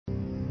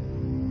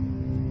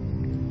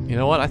You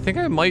know what? I think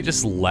I might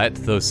just let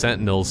those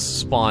sentinels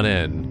spawn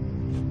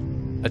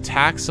in.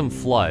 Attack some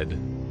flood.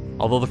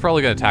 Although they're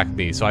probably gonna attack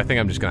me, so I think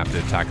I'm just gonna have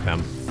to attack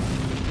them.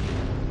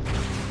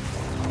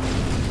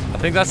 I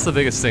think that's the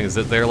biggest thing, is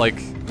that they're like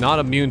not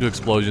immune to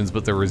explosions,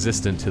 but they're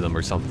resistant to them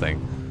or something.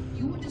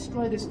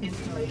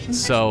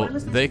 So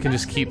they can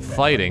just keep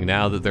fighting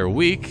now that they're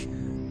weak,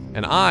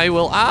 and I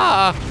will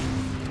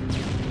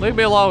leave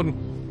me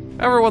alone.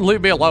 Everyone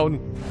leave me alone.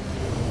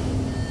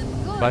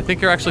 But I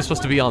think you're actually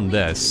supposed to be on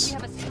this,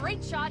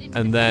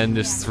 and then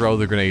just throw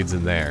the grenades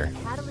in there.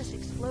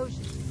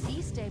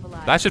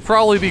 That should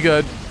probably be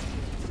good.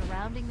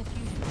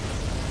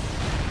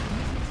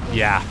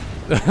 Yeah.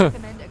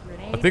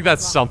 I think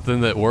that's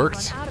something that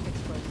worked.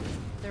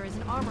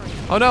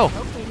 Oh no!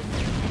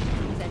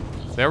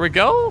 There we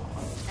go!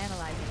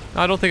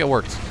 No, I don't think it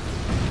worked.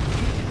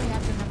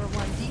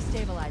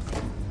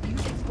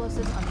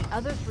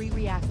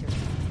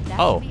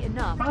 Oh.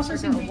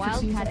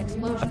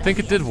 I think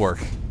it did work.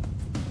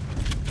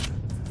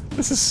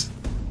 This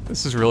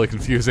is really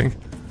confusing.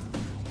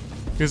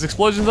 There's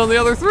explosions on the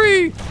other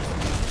 3!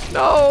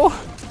 No!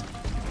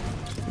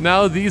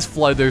 Now these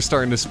flood, they're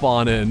starting to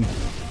spawn in,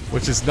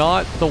 which is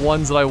not the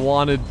ones that I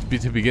wanted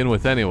to begin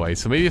with anyway,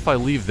 so maybe if I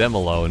leave them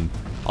alone,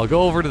 I'll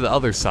go over to the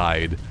other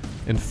side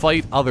and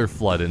fight other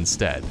flood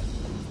instead.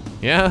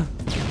 Yeah?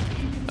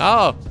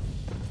 Oh!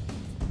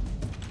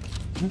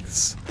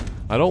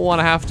 I don't want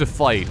to have to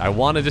fight. I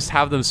want to just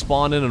have them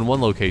spawn in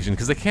one location,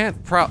 because they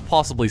can't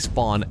possibly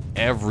spawn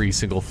every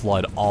single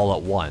flood all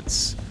at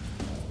once.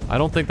 I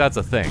don't think that's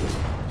a thing.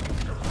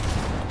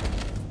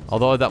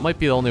 Although that might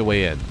be the only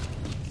way in.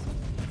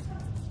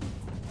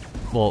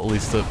 Well, at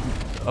least the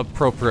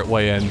appropriate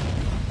way in,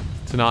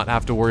 to not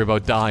have to worry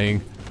about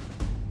dying.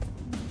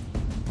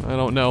 I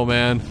don't know,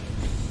 man.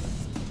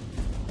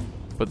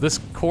 But this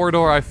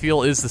corridor, I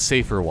feel, is the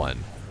safer one.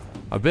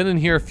 I've been in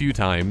here a few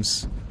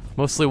times,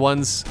 mostly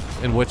ones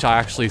in which I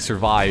actually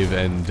survive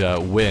and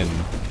win.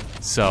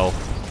 So,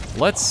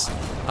 let's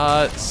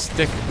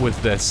stick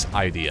with this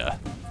idea,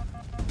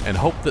 and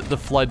hope that the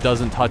flood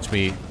doesn't touch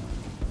me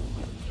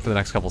for the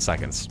next couple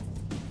seconds.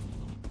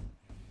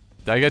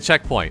 Did I get a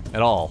checkpoint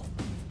at all?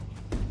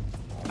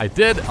 I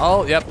did.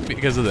 Oh, yep,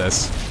 because of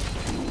this.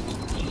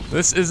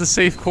 This is a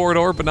safe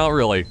corridor, but not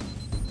really.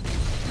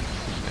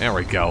 There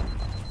we go.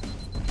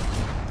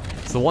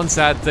 So the one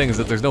sad thing is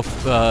that there's no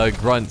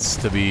grunts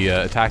to be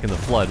attacking the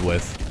flood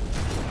with.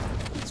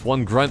 So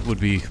one grunt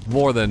would be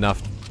more than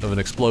enough of an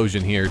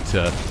explosion here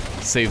to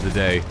save the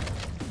day.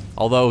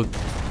 Although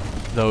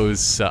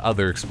those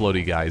other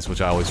explodey guys,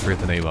 which I always forget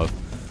the name of,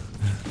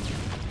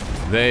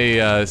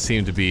 they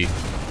seem to be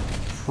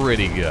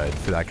pretty good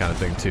for that kind of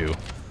thing too.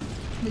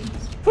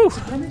 Whew.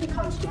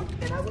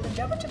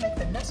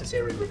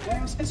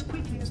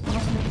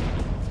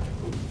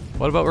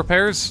 What about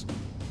repairs?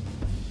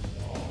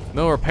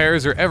 No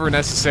repairs are ever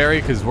necessary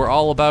because we're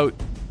all about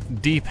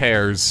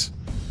D-pairs.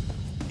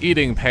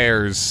 Eating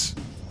pears.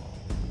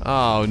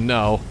 Oh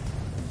no.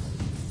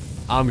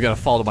 I'm gonna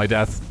fall to my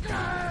death.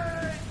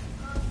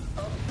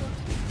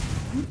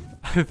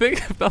 I think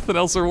if nothing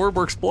else there were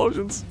more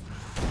explosions.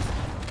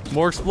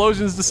 More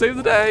explosions to save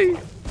the day!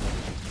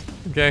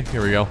 Okay,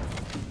 here we go.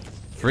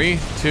 3,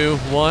 2,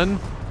 1,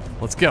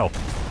 let's go.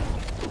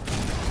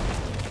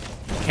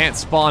 Can't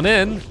spawn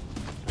in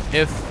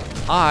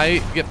if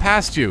I get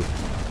past you.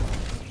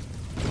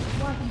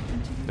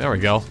 There we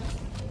go.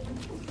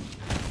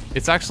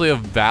 It's actually a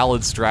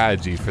valid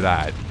strategy for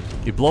that.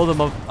 You blow them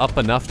up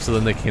enough so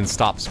then they can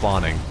stop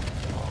spawning.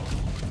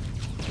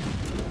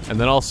 And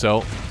then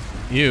also,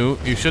 you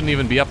shouldn't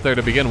even be up there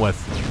to begin with.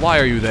 Why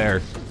are you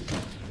there?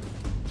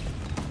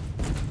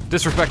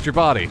 Disrespect your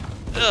body.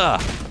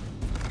 Ugh.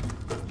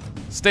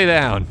 Stay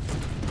down.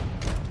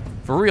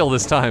 For real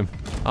this time.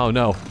 Oh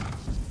no.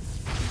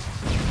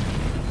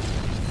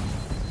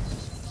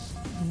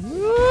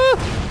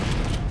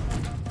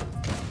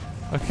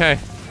 Okay.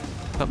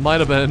 That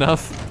might have been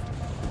enough.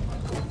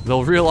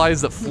 They'll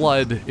realize that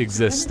flood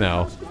exists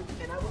now.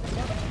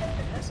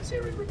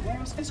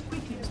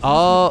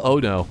 Oh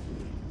no.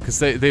 Because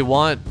they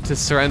want to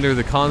surrender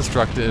the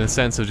construct in a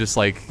sense of just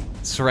like,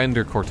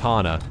 surrender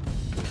Cortana.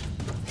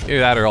 Either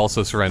that or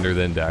also surrender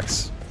the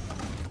index.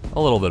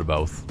 A little bit of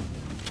both.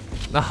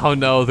 Oh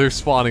no, they're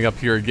spawning up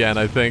here again,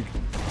 I think.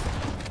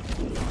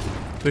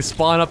 They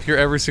spawn up here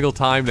every single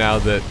time now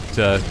that,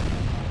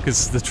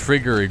 because the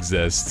trigger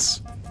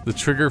exists. The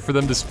trigger for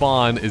them to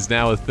spawn is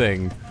now a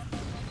thing.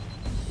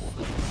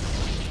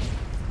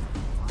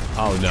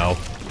 Oh no.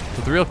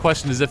 But the real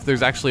question is if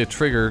there's actually a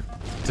trigger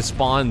to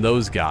spawn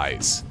those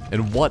guys.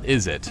 And what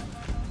is it?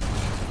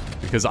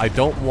 Because I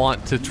don't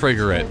want to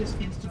trigger it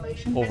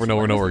over and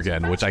over and over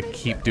again, which I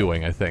keep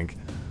doing, I think.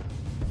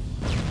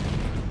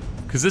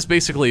 Because this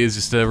basically is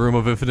just a room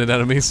of infinite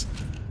enemies.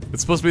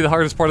 It's supposed to be the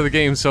hardest part of the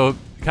game, so it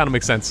kind of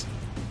makes sense.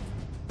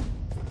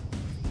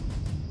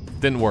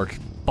 Didn't work.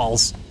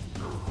 Balls.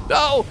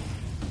 No!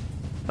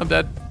 I'm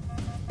dead.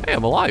 Hey,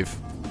 I'm alive.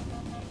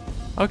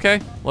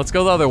 Okay, let's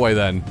go the other way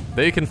then.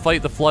 They can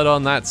fight the flood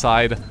on that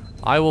side.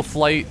 I will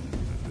fight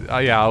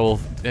yeah, I will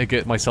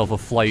get myself a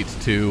flight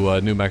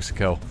to New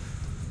Mexico.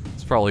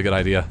 It's probably a good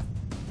idea.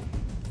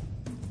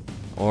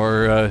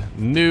 Or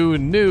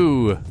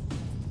New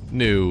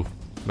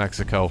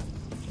Mexico.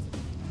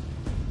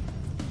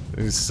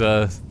 It's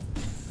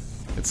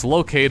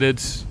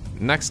located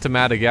next to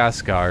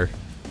Madagascar.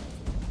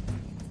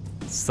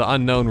 It's the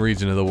unknown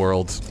region of the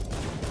world.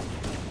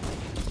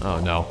 Oh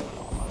no.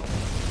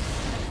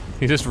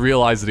 He just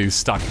realized that he was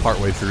stuck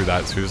partway through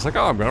that, so he was like,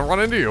 oh, I'm gonna run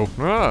into you.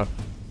 Ah.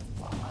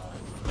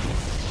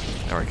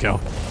 There we go.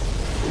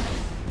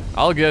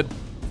 All good.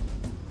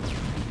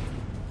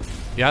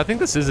 Yeah, I think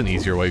this is an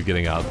easier way of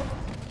getting up.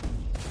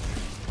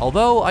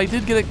 Although, I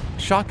did get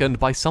shotgunned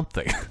by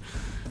something.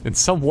 In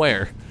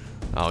somewhere.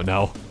 Oh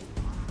no.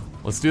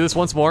 Let's do this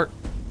once more.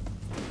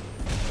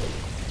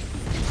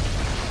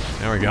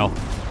 There we go.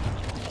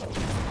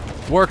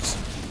 Worked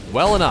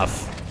well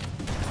enough.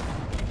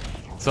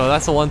 So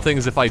that's the one thing,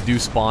 is if I do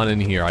spawn in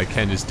here, I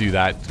can just do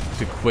that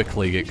to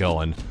quickly get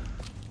going.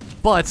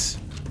 But,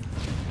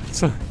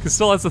 so, cause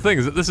still that's the thing,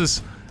 is that this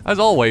is, as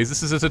always,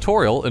 this is a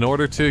tutorial in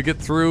order to get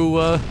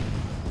through,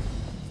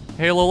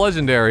 Halo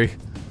Legendary.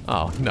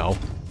 Oh, no.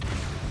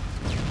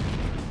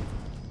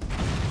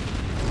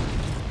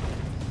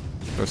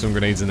 Throw some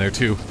grenades in there,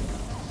 too.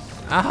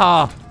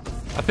 Aha!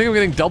 I think I'm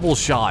getting double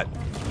shot.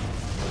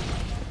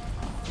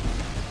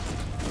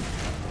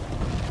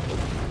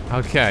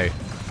 Okay.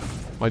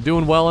 Am I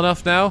doing well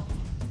enough now?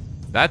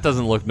 That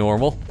doesn't look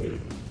normal.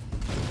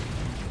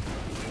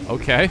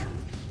 Okay.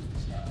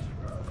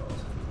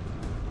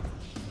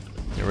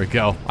 Here we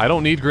go. I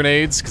don't need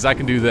grenades, because I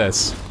can do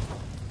this.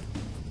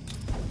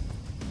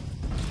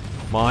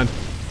 Come on.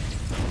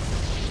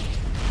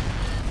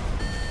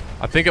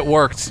 I think it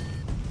worked.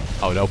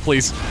 Oh no,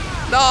 please.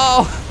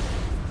 No!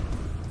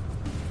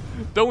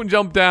 Don't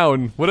jump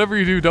down. Whatever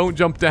you do, don't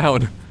jump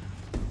down.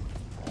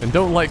 And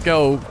don't let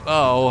go.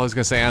 Oh, I was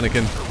gonna say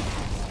Anakin.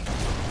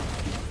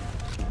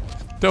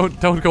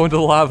 Don't go into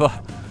the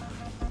lava.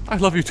 I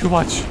love you too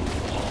much.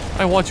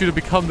 I want you to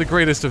become the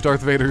greatest of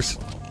Darth Vaders.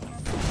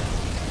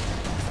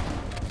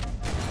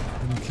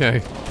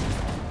 Okay.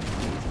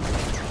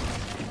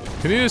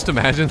 Can you just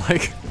imagine,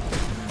 like...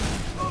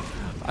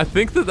 I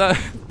think that's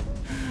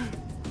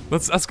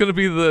gonna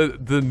be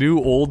the new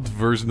old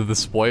version of the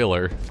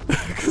spoiler.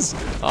 'Cause,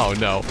 oh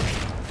no.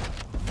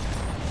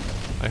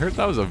 I heard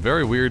that was a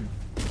very weird...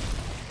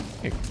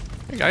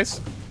 Hey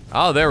guys.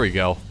 Oh, there we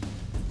go.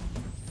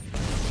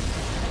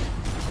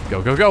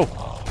 Go, go, go!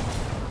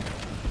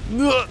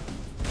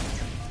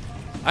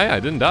 I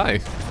didn't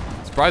die.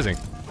 Surprising.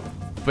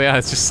 But yeah,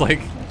 it's just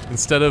like,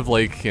 instead of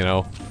like, you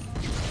know,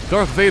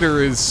 Darth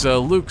Vader is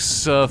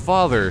Luke's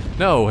father.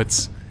 No,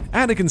 it's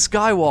Anakin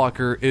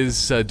Skywalker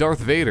is Darth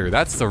Vader.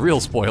 That's the real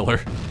spoiler.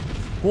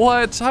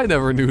 What? I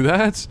never knew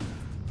that.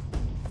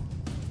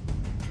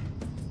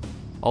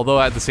 Although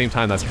at the same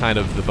time, that's kind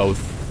of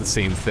both the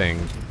same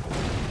thing,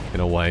 in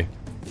a way.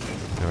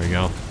 There we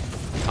go.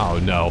 Oh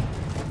no.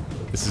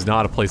 This is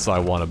not a place I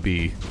want to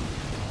be.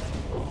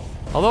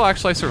 Although,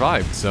 actually, I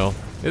survived, so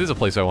it is a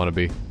place I want to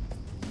be.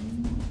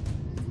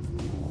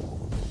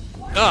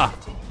 Ah!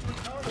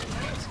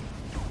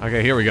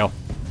 Okay, here we go.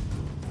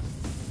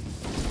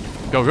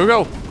 Go, go,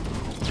 go!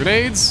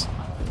 Grenades!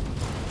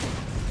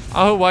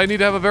 Oh, I need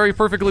to have a very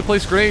perfectly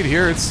placed grenade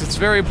here. It's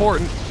very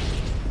important.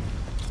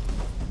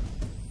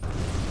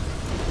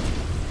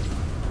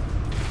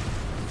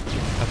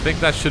 I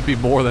think that should be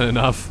more than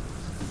enough.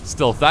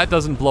 Still, if that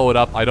doesn't blow it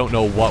up, I don't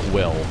know what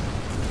will.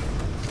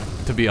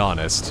 To be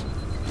honest.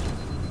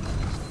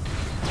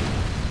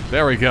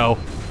 There we go.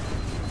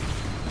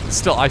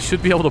 Still, I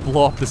should be able to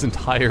blow up this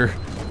entire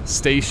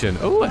station.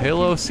 Oh, a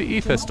Halo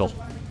CE pistol.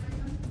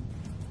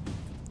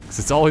 Because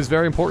it's always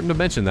very important to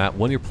mention that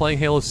when you're playing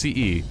Halo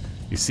CE,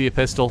 you see a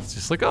pistol, it's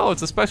just like, oh,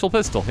 it's a special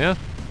pistol, yeah?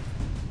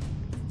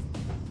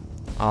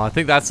 I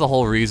think that's the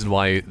whole reason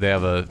why they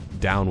have a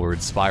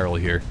downward spiral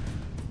here.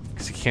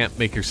 Because you can't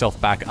make yourself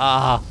back,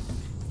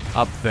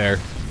 up there.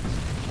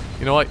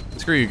 You know what?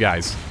 Screw you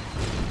guys.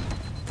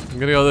 I'm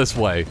gonna go this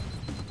way.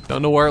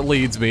 Don't know where it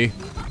leads me.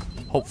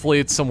 Hopefully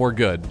it's somewhere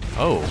good.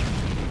 Oh,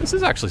 this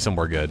is actually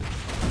somewhere good.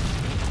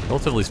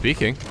 Relatively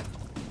speaking.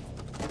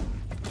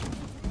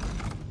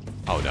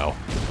 Oh no.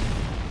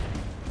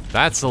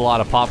 That's a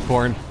lot of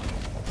popcorn.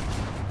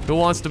 Who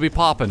wants to be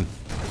popping?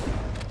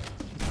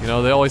 You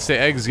know, they always say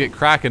eggs get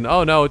cracking.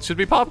 Oh no, it should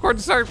be popcorn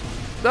to start.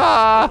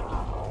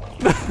 Ah!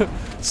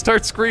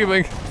 Start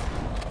screaming.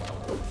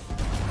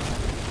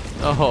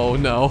 Oh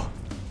no.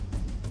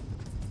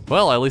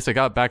 Well, at least I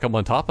got back up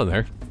on top of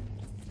there.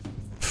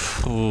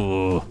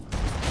 Ooh.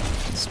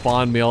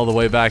 Spawned me all the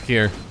way back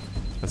here.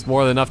 That's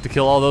more than enough to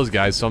kill all those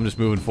guys, so I'm just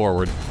moving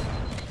forward.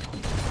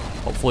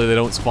 Hopefully they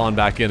don't spawn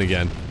back in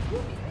again.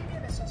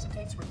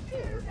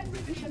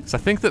 So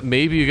I think that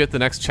maybe you get the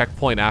next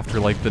checkpoint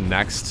after like the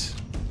next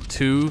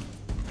 2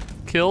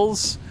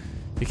 kills.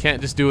 You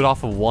can't just do it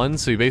off of 1,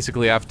 so you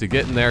basically have to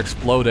get in there,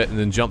 explode it, and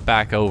then jump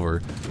back over.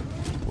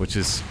 Which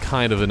is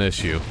kind of an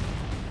issue.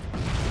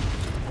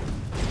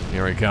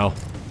 Here we go.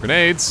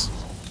 Grenades!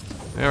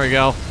 There we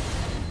go.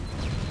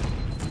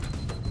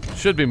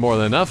 Should be more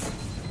than enough.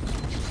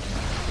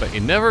 But you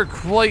never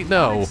quite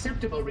know.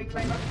 Unacceptable,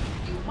 Reclaimer.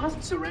 You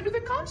must surrender the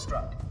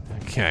construct.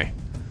 Okay.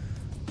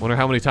 Wonder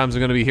how many times I'm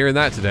going to be hearing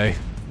that today.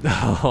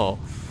 Oh.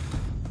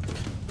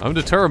 I'm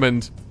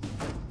determined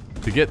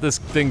to get this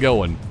thing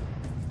going.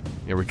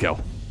 Here we go.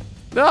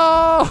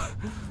 No!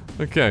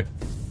 Okay.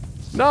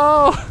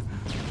 No!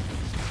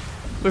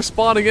 They're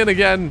spawning in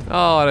again.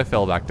 Oh, and I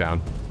fell back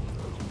down.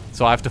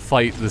 So I have to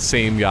fight the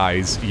same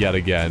guys yet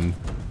again.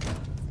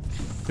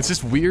 It's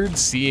just weird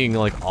seeing,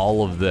 like,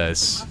 all of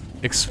this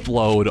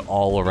explode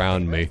all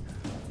around me.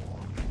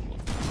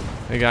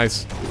 Hey,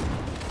 guys.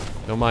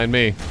 Don't mind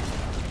me.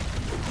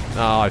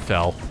 Oh, I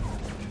fell.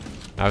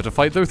 I have to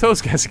fight through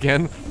those guys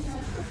again.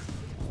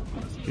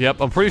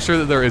 Yep, I'm pretty sure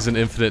that there is an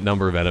infinite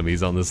number of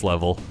enemies on this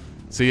level.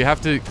 So you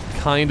have to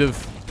kind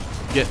of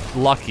get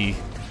lucky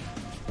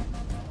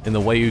in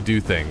the way you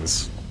do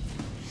things.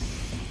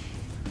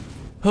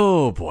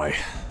 Oh boy.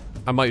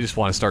 I might just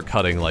want to start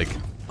cutting, like,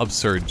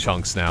 absurd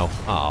chunks now.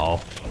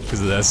 Oh,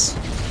 because of this.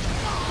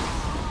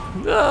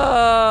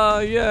 Ah,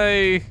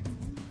 yay!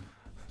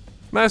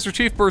 Master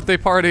Chief birthday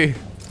party!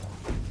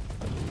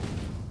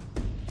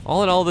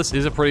 All in all, this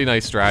is a pretty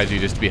nice strategy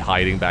just to be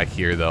hiding back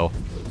here, though.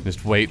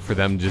 Just wait for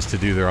them just to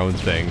do their own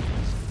thing.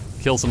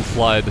 Kill some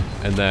Flood,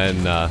 and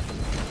then,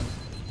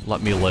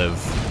 let me live,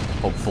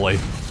 hopefully.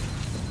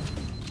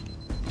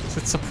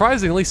 It's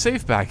surprisingly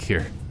safe back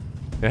here.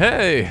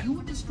 Hey! You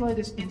would destroy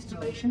this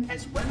installation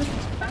as well as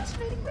this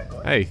fascinating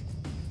record. Hey.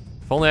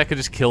 If only I could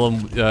just kill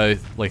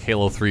him, like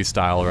Halo 3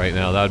 style right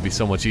now, that would be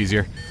so much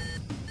easier.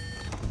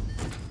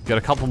 Got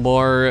a couple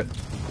more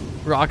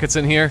rockets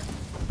in here,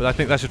 but I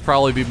think that should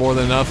probably be more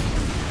than enough.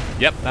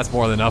 Yep, that's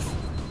more than enough.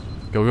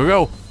 Go, go,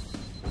 go!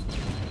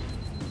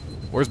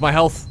 Where's my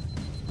health?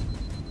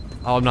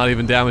 Oh, I'm not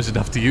even damaged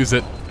enough to use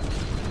it.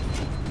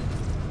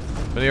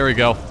 But here we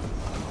go.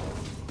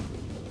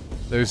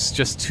 There's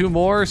just 2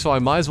 more, so I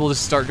might as well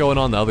just start going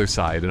on the other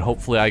side, and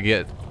hopefully I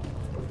get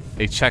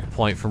a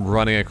checkpoint from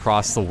running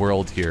across the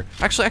world here.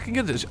 Actually, I can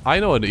get I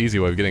know an easy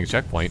way of getting a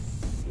checkpoint.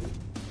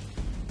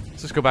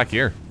 Let's just go back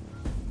here.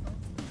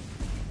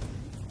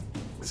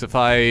 So if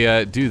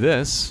I do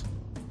this,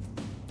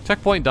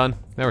 checkpoint done.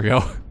 There we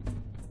go.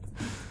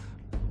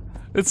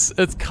 It's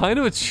kind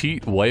of a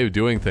cheat way of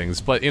doing things,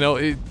 but you know,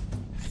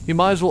 you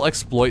might as well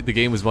exploit the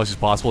game as much as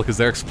possible because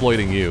they're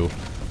exploiting you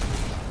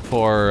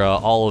for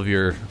all of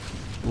your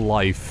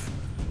life.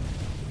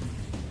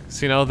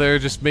 So, you know, they're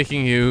just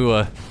making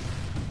you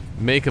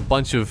make a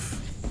bunch of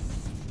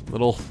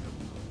little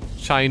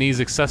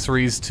Chinese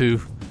accessories to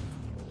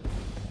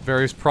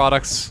various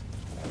products.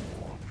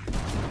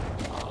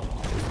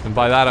 And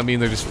by that I mean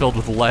they're just filled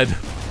with lead.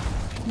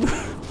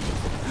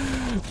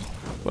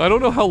 I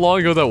don't know how long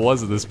ago that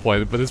was at this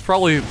point, but it's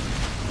probably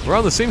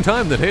around the same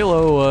time that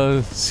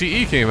Halo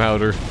CE came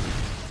out, or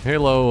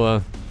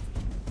Halo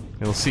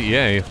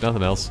CEA, if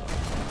nothing else.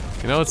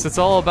 You know, it's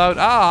all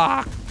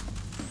about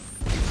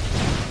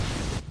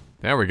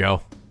There we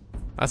go.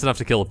 That's enough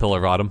to kill a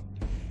pillar bottom.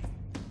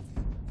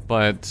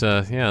 But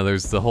yeah,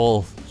 there's the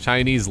whole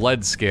Chinese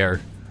lead scare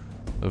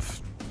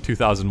of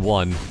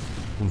 2001.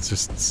 Let's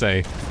just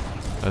say,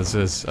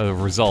 as a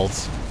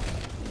result.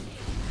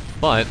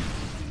 But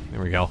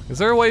there we go. Is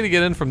there a way to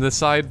get in from this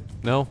side?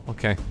 No?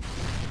 Okay.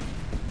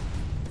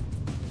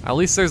 At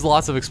least there's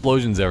lots of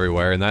explosions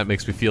everywhere, and that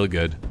makes me feel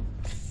good.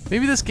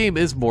 Maybe this game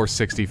is more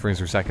 60 frames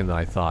per second than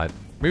I thought.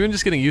 Maybe I'm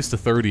just getting used to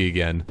 30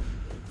 again.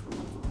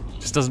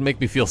 Just doesn't make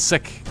me feel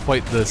sick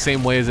quite the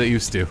same way as it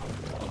used to.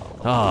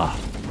 Ah.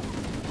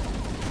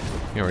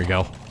 Here we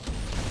go.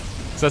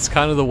 So that's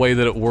kind of the way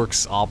that it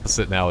works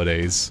opposite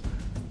nowadays.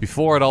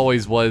 Before it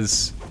always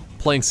was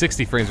playing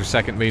 60 frames per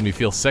second made me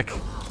feel sick.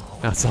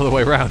 Now it's the other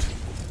way around.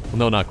 Well,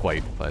 no, not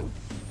quite, but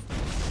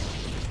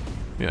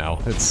you know,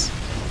 it's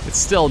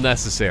still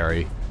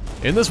necessary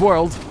in this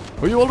world,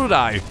 or you will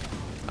die.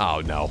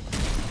 Oh no.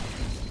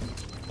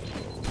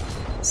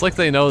 It's like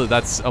they know that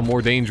that's a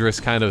more dangerous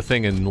kind of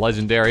thing in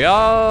Legendary.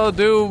 Oh,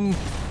 Doom!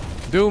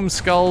 Doom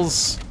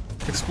skulls.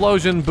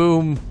 Explosion,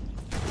 boom.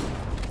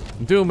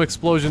 Doom,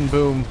 explosion,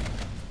 boom.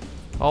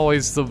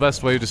 Always the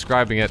best way of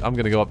describing it. I'm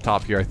gonna go up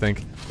top here, I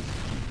think.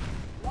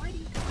 Why do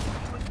you continue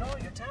to ignore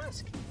your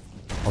task?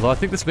 Although I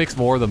think this makes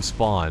more of them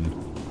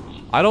spawn.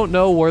 I don't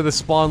know where the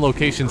spawn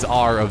locations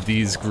are of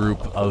these group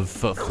of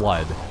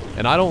Flood,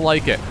 and I don't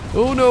like it.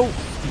 Oh no!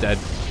 I'm dead.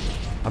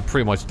 I'm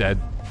pretty much dead.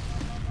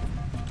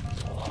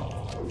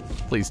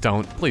 Please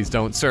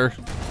don't, sir.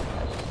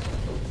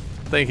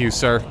 Thank you,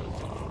 sir.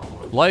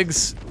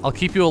 Legs, I'll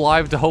keep you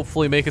alive to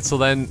hopefully make it so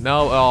then,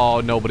 no,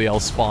 oh, nobody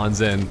else spawns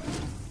in.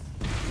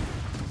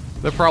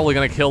 They're probably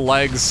gonna kill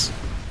Legs.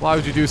 Why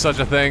would you do such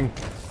a thing?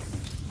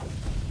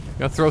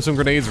 Gonna throw some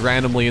grenades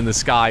randomly in the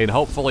sky and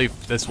hopefully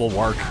this will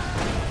work.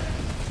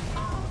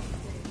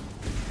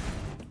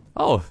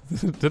 Oh,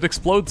 did it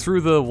explode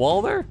through the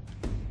wall there?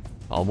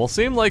 Almost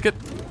seemed like it.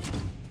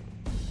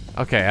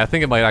 Okay, I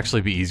think it might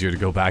actually be easier to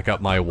go back up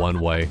my one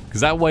way,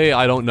 because that way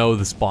I don't know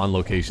the spawn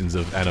locations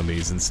of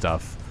enemies and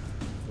stuff.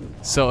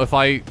 So if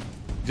I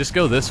just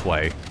go this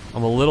way,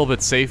 I'm a little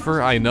bit safer.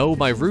 I know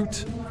my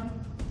route.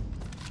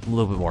 I'm a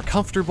little bit more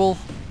comfortable.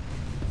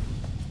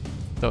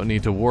 Don't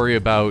need to worry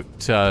about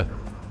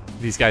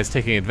these guys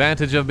taking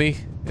advantage of me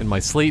in my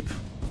sleep.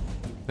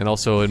 And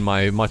also in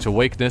my much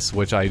awakeness,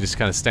 which I just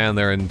kind of stand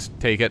there and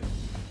take it.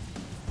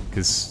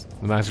 Because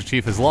the Master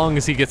Chief, as long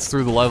as he gets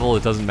through the level,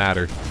 it doesn't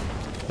matter.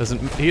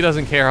 He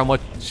doesn't care how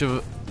much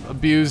of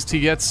abused he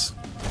gets.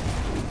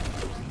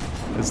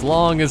 As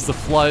long as the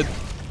Flood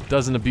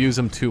doesn't abuse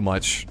him too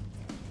much.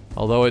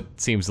 Although it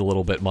seems a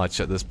little bit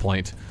much at this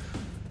point.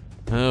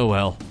 Oh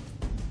well.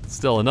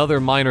 Still another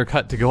minor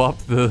cut to go up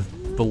the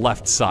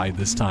left side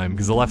this time,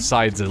 because the left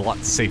side's a lot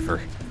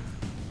safer.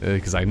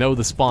 Because I know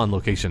the spawn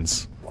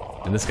locations.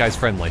 And this guy's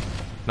friendly.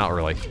 Not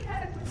really.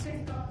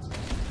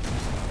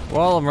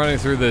 While I'm running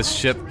through this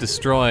ship,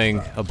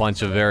 destroying a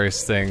bunch of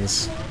various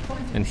things,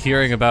 and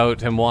hearing about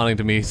him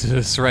wanting me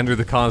to surrender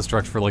the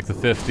construct for like the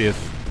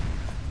 50th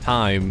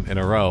time in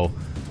a row,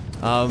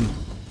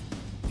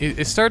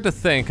 you start to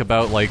think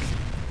about, like,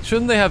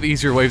 shouldn't they have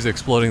easier ways of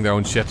exploding their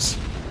own ships?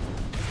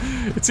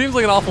 It seems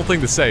like an awful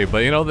thing to say,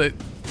 but you know that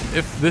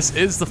if this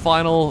is the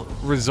final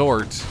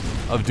resort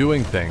of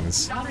doing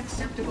things,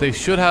 they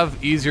should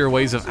have easier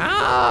ways of—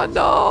 ah,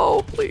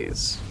 no,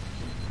 please.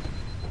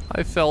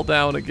 I fell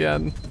down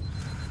again.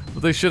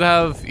 But they should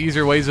have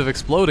easier ways of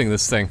exploding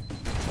this thing.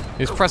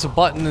 You just press a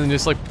button and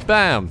just like,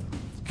 bam,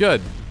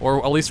 good.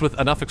 Or at least with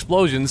enough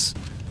explosions,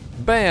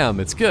 bam,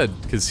 it's good.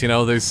 Because, you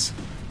know, there's—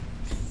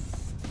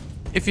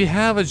 if you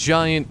have a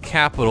giant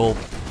capital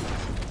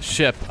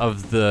ship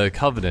of the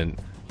Covenant,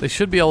 they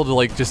should be able to,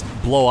 like, just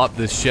blow up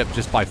this ship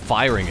just by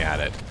firing at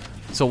it.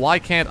 So why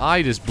can't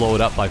I just blow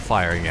it up by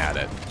firing at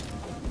it?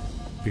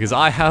 Because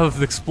I have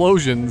the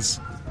explosions.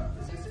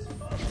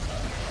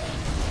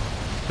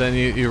 Then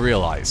you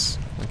realize,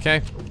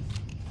 okay?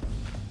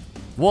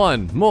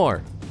 One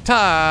more.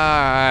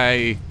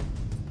 Try.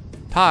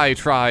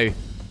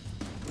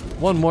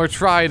 One more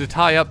try to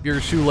tie up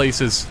your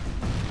shoelaces.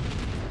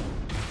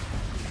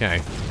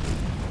 Okay.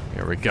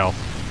 Here we go.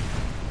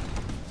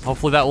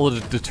 Hopefully that will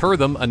deter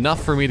them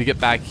enough for me to get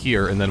back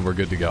here, and then we're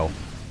good to go.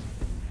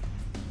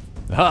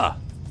 Aha!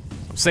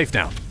 I'm safe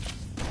now.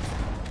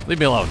 Leave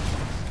me alone.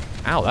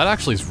 Ow, that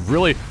actually is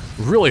really,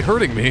 really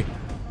hurting me.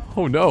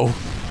 Oh no.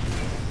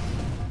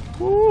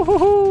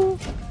 Woo-hoo-hoo.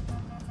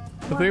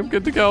 I think I'm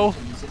good to go.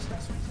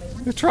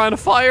 They're trying to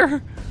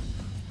fire.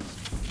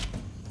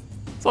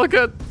 It's all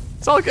good.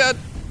 It's all good.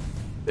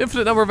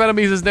 Infinite number of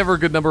enemies is never a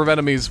good number of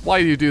enemies.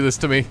 Why do you do this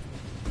to me?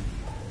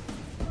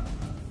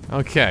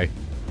 Okay.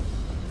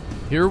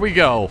 Here we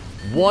go.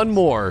 One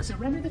more.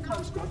 Surrender the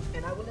construct,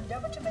 and I will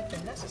endeavor to make the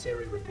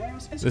necessary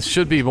repairs. This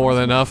should be more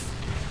than enough.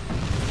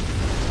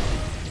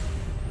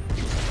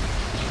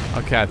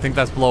 Okay, I think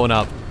that's blowing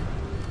up.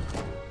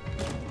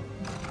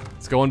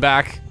 It's going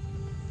back.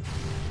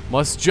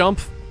 Must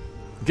jump.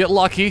 Get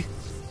lucky.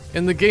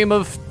 In the game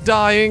of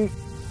dying.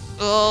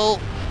 Oh.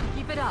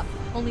 Keep it up.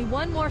 Only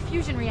one more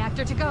fusion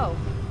reactor to go.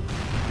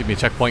 Give me a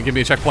checkpoint. Give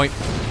me a checkpoint.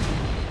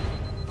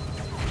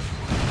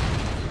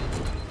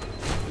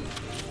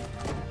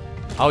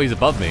 Oh, he's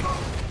above me.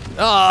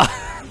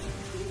 Ah!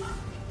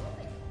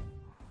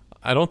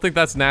 I don't think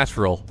that's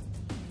natural.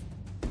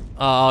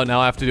 Oh, now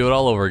I have to do it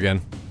all over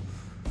again.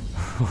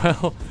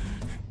 Well,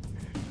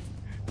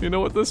 you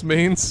know what this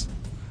means?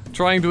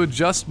 Trying to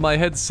adjust my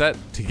headset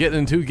to get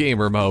into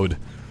gamer mode.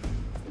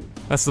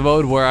 That's the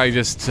mode where I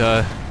just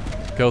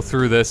go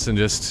through this and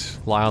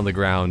just lie on the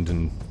ground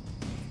and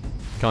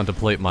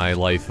contemplate my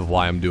life of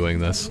why I'm doing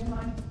this.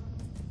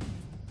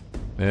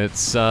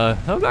 It's,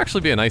 that would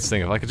actually be a nice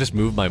thing if I could just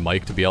move my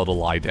mic to be able to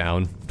lie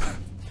down.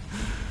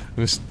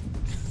 Just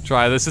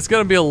try this. It's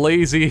gonna be a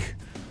lazy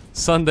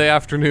Sunday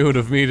afternoon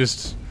of me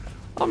just...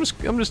 I'm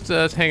just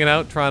hanging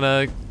out, trying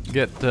to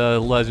get,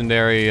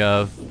 legendary,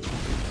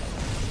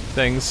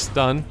 things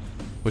done.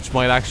 Which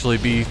might actually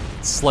be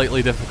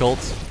slightly difficult.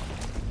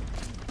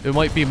 It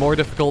might be more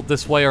difficult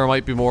this way, or it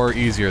might be more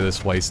easier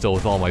this way, still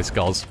with all my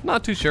skulls.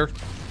 Not too sure.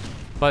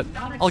 But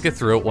I'll get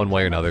through it one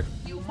way or another.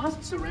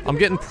 I'm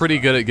getting pretty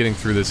good at getting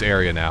through this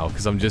area now,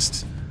 because I'm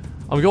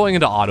going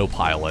into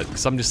autopilot,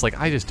 because I'm just like,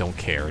 I just don't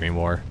care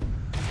anymore.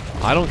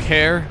 I don't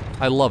care,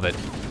 I love it.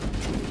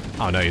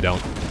 Oh, no you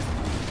don't.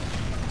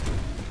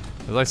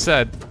 As I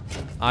said,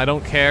 I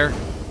don't care,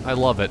 I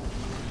love it.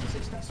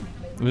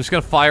 I'm just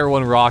gonna fire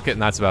one rocket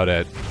and that's about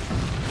it.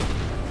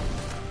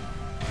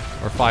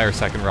 Or fire a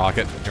second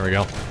rocket, here we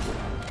go.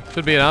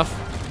 Should be enough.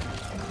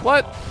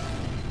 What?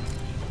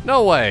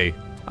 No way,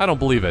 I don't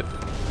believe it.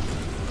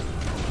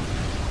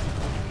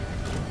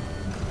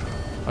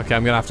 Okay,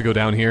 I'm gonna have to go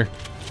down here.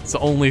 It's the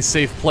only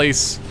safe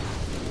place.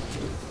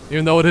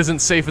 Even though it isn't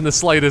safe in the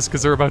slightest,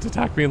 because they're about to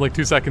attack me in like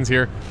 2 seconds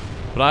here.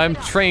 But I'm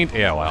trained—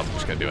 yeah, well, I'm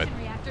just gonna do it.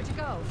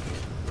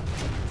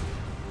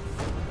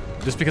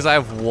 Just because I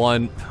have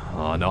one—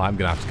 oh no, I'm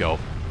gonna have to go.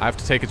 I have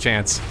to take a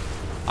chance.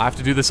 I have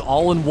to do this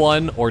all in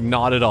one, or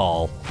not at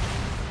all.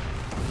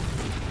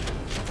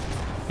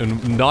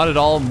 And not at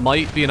all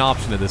might be an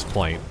option at this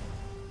point.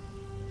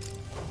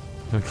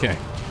 Okay.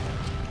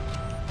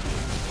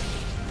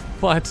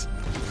 But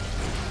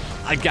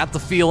I got the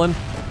feeling,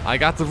 I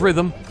got the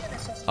rhythm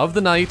of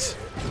the night.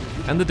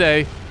 End the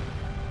day.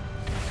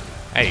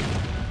 Hey,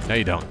 no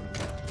you don't.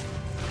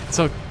 It's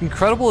so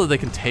incredible that they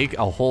can take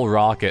a whole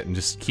rocket and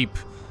just keep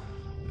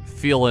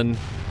feeling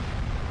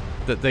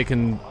that they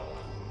can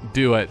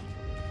do it.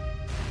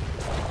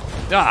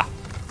 Ah!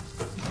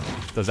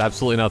 Does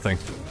absolutely nothing.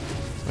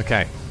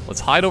 Okay, let's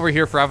hide over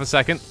here for half a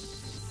second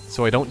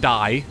so I don't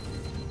die.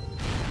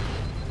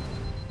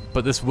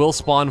 But this will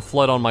spawn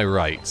flood on my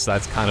right, so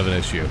that's kind of an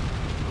issue.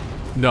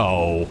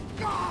 No.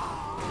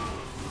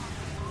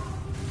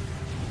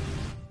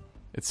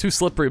 It's too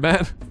slippery,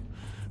 man.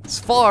 It's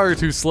far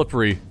too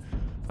slippery.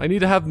 I need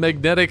to have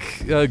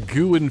magnetic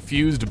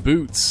goo-infused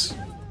boots.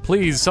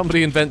 Please,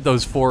 somebody invent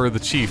those for the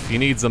chief. He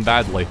needs them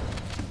badly.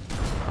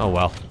 Oh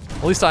well.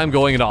 At least I'm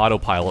going into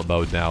autopilot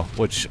mode now,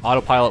 which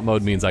autopilot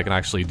mode means I can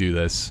actually do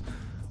this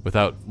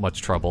without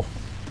much trouble.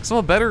 Because I'm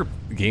a better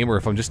gamer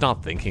if I'm just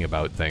not thinking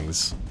about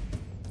things.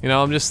 You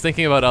know, I'm just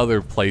thinking about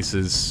other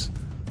places.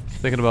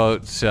 Thinking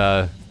about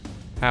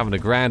having a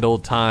grand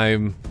old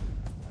time.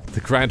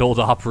 The Grand Old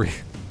Opry.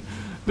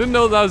 Didn't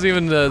know that was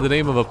even the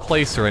name of a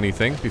place or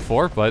anything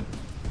before, but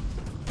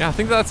yeah, I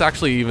think that's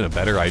actually even a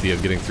better idea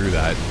of getting through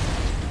that.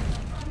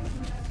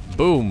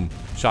 Boom,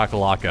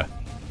 shakalaka.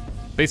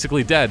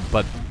 Basically dead,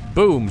 but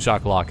boom,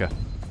 shakalaka.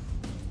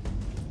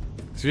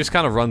 So you just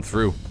kind of run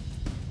through.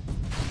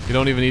 You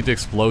don't even need to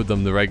explode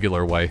them the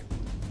regular way.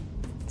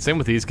 Same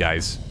with these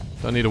guys.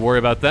 Don't need to worry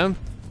about them.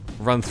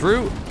 Run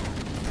through.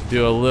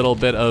 Do a little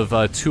bit of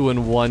a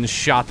 2-in-1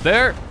 shot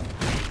there.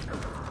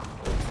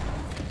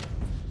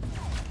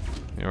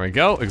 There we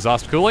go.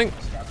 Exhaust cooling.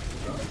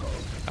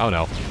 Oh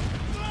no.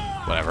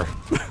 Whatever.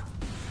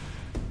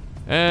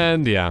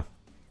 And yeah.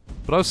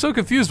 But I was so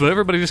confused when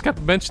everybody just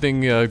kept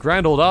mentioning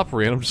Grand Old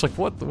Opry, and I'm just like,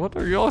 what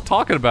are y'all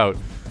talking about?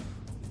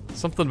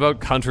 Something about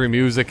country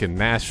music in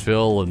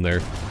Nashville, and they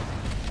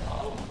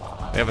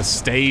have a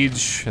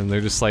stage, and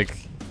they're just like,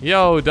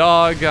 yo,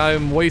 dog,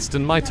 I'm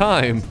wasting my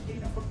time.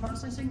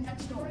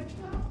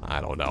 I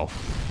don't know.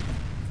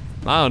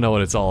 I don't know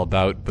what it's all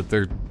about, but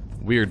they're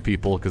weird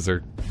people because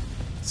they're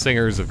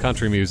singers of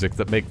country music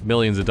that make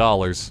millions of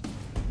dollars.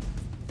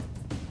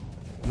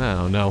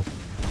 No, no.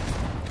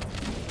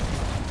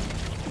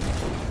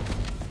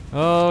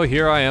 Oh,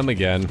 here I am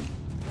again.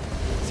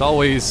 It's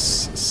always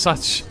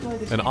such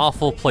an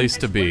awful place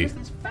to be.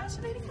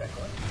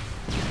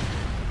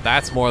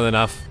 That's more than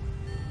enough.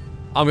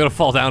 I'm gonna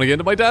fall down again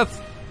to my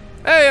death.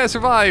 Hey, I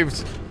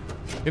survived!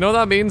 You know what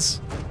that means?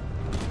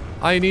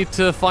 I need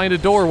to find a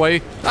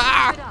doorway.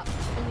 Ah!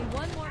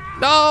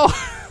 No!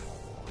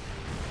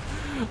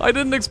 I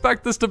didn't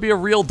expect this to be a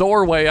real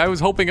doorway. I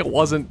was hoping it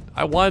wasn't.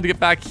 I wanted to get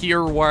back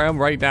here where I am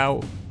right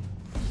now.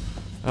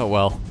 Oh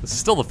well, this is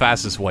still the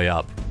fastest way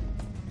up.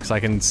 Because I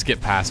can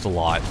skip past a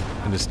lot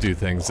and just do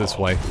things this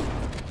way.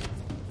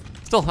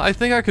 Still, I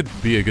think I could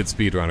be a good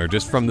speedrunner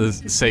just from the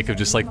sake of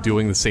just like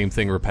doing the same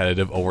thing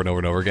repetitive over and over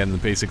and over again in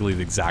basically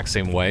the exact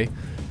same way.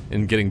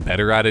 And getting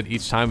better at it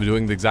each time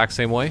doing the exact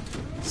same way.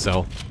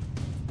 So,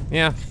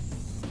 yeah,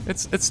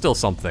 it's still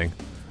something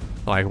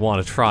I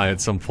want to try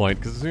at some point,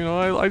 because, you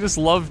know, I just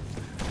love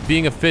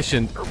being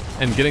efficient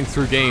and getting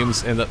through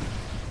games, and okay,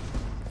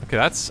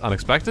 that's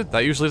unexpected.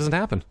 That usually doesn't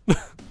happen.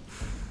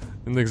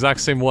 In the exact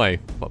same way,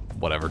 but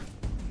whatever.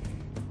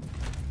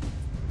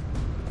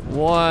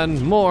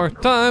 One more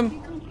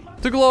time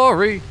to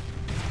glory.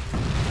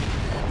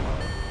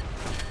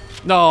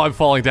 No, I'm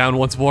falling down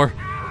once more.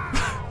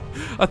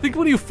 I think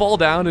when you fall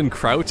down and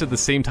crouch at the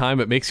same time,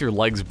 it makes your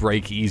legs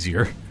break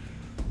easier.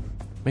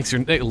 Makes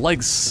your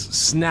legs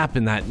snap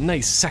in that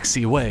nice,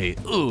 sexy way.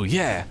 Ooh,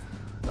 yeah.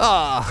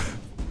 Ah.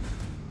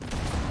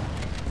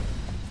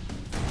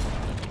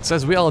 So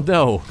as we all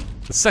know,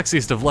 the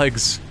sexiest of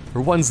legs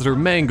are ones that are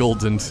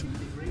mangled and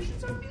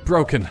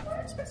broken.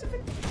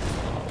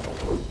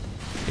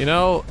 You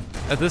know,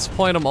 at this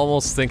point I'm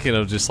almost thinking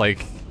of just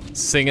like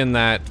singing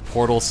that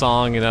Portal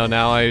song, you know,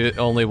 now I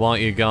only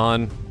want you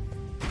gone.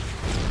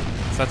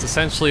 So that's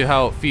essentially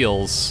how it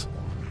feels.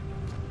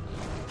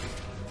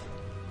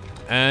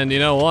 And you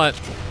know what?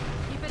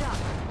 Keep it up.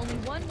 Only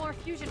one more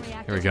fusion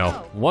reactor. Here we go.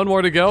 One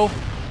more to go.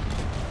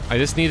 I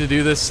just need to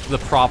do this the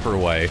proper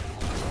way.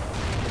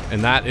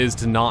 And that is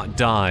to not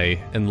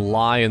die and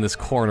lie in this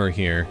corner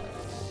here.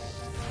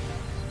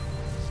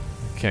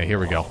 Okay, here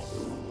we go.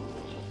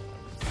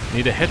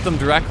 Need to hit them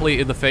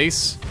directly in the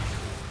face.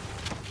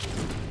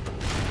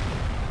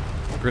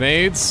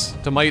 Grenades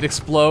to might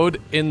explode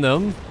in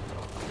them.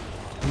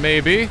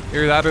 Maybe.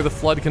 Either that or the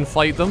flood can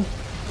fight them.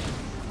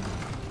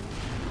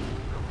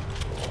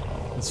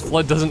 This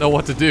flood doesn't know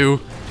what to do,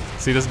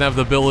 so he doesn't have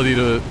the ability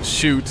to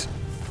shoot.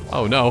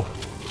 Oh no.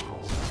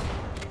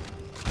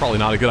 Probably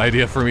not a good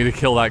idea for me to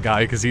kill that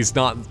guy, because he's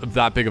not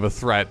that big of a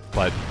threat,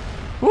 but...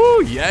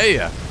 Woo,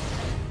 yeah!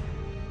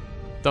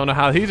 Don't know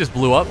how he just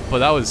blew up, but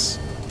that was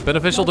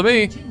beneficial to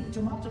me.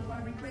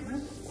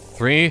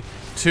 3,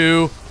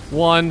 2,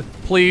 1,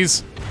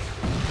 please.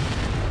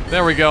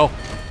 There we go.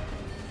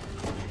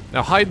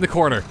 Now hide in the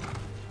corner.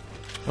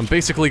 I'm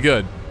basically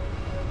good.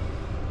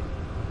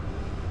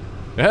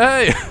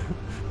 Hey!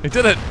 I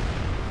did it!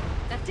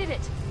 That did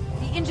it.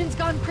 The engine's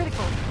gone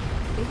critical.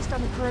 Based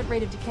on the current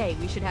rate of decay,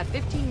 we should have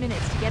 15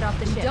 minutes to get off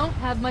the ship. We don't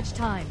have much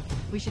time.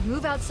 We should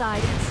move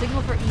outside and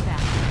signal for evac.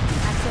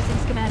 Accessing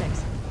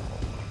schematics.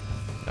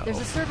 There's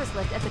a service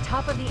lift at the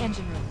top of the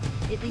engine room.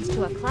 It leads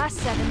to a Class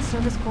 7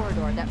 service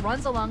corridor that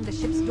runs along the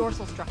ship's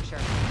dorsal structure.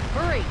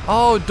 Hurry!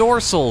 Oh,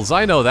 dorsals.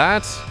 I know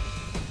that.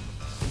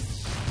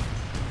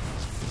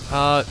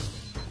 I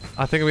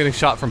think I'm getting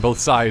shot from both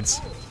sides.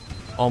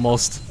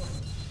 Almost.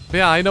 But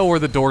yeah, I know where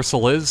the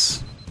dorsal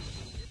is.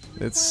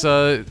 It's,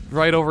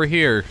 right over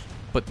here.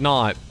 But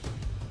not.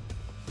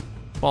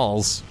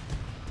 Balls.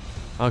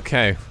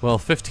 Okay, well,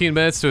 15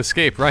 minutes to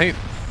escape, right?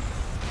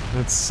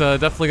 It's,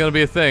 definitely gonna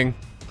be a thing.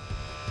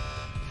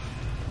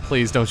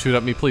 Please don't shoot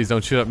at me, please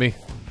don't shoot at me.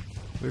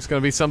 There's gonna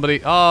be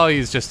somebody. Oh,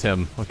 he's just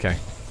him. Okay.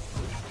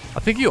 I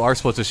think you are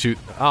supposed to shoot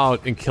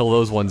out and kill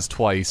those ones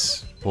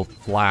twice. Well,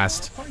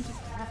 last.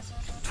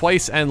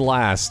 Twice and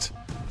last.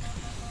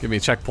 Give me a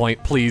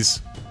checkpoint,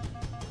 please.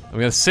 I'm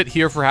gonna sit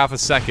here for half a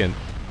second.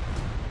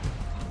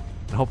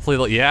 Hopefully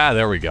they'll. Yeah,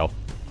 there we go.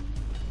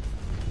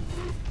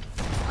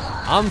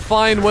 I'm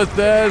fine with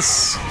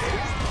this.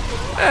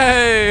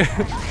 Hey!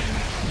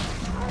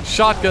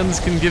 Shotguns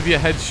can give you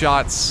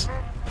headshots.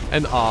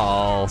 And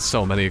oh,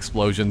 so many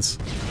explosions.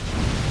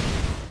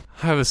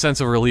 I have a sense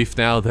of relief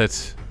now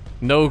that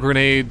no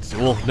grenade,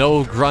 well,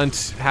 no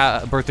grunt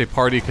birthday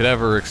party could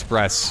ever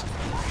express.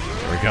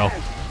 There we go.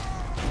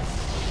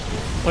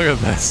 Look at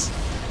this.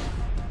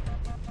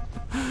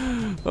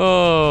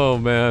 Oh,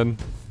 man.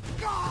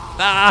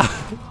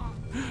 Ah!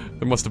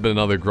 There must have been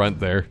another grunt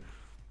there.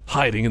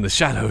 Hiding in the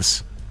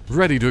shadows,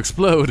 ready to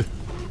explode.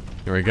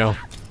 Here we go.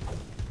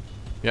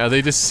 Yeah,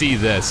 they just see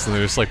this, and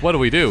they're just like, what do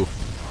we do?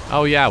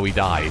 Oh yeah, we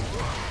die.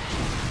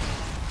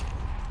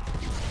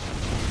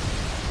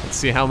 Let's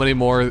see how many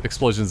more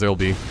explosions there'll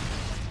be.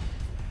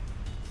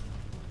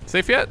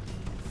 Safe yet?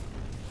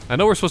 I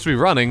know we're supposed to be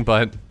running,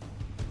 but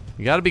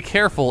you gotta be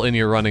careful in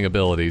your running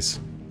abilities.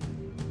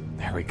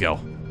 There we go.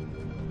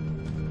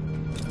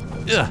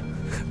 Ugh.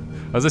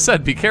 As I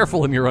said, be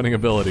careful in your running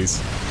abilities.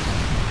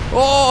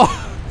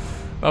 Oh!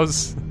 That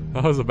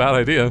was a bad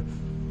idea.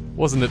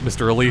 Wasn't it,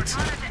 Mr. Elite?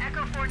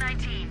 Echo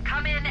 419.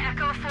 Come in,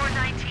 Echo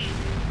 419.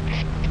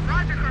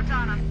 Roger,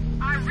 Cortana.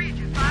 I read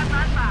you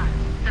 555.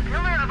 The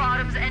Pillar of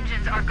Autumn's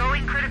engines are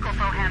going critical,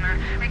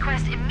 Fohammer.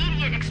 Request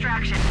immediate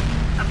extraction.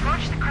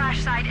 Approach the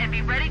crash site and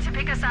be ready to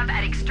pick us up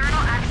at External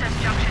Access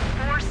Junction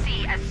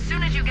 4C as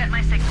soon as you get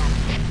my signal.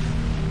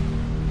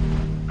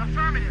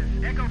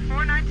 Affirmative. Echo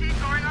 419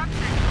 going on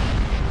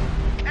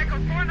signal. Echo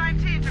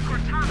 419 to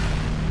Cortana.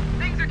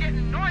 Things are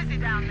getting noisy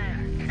down there.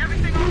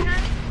 Everything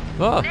okay?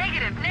 Oh.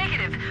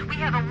 Negative. We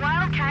have a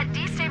Wildcat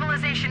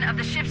destabilization of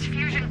the ship's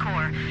fusion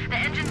core. The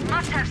engines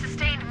must have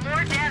sustained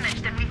more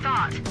damage than we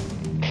thought.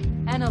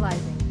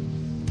 Analyzing.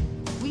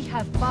 We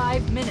have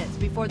 5 minutes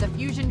before the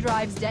fusion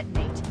drives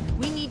detonate.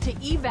 We need to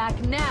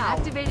evac now.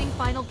 Activating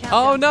final countdown.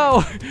 Oh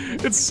no!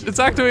 It's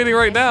activating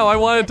right now. I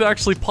wanted to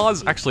actually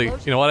pause. Actually,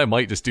 you know what? I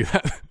might just do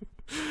that.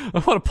 I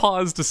want to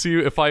pause to see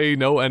if I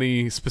know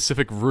any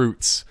specific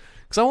routes.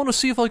 Because I want to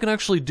see if I can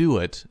actually do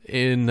it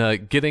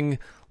in getting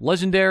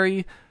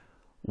legendary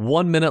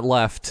 1 minute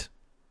left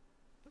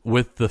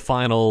with the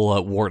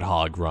final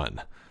Warthog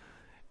run.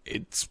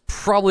 It's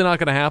probably not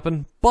going to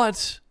happen,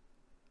 but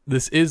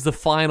this is the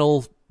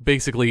final,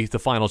 basically the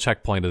final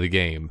checkpoint of the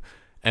game,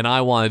 and I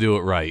want to do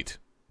it right.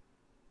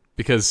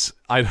 Because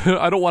I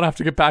don't want to have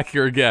to get back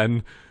here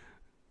again.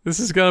 This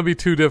is going to be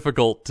too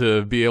difficult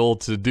to be able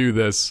to do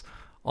this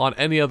on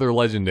any other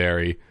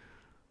legendary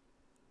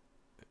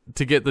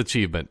to get the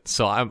achievement.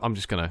 So I'm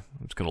just gonna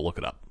look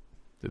it up.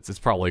 It's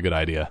probably a good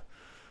idea.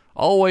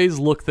 Always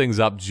look things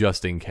up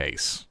just in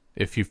case,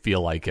 if you feel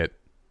like it.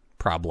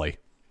 Probably.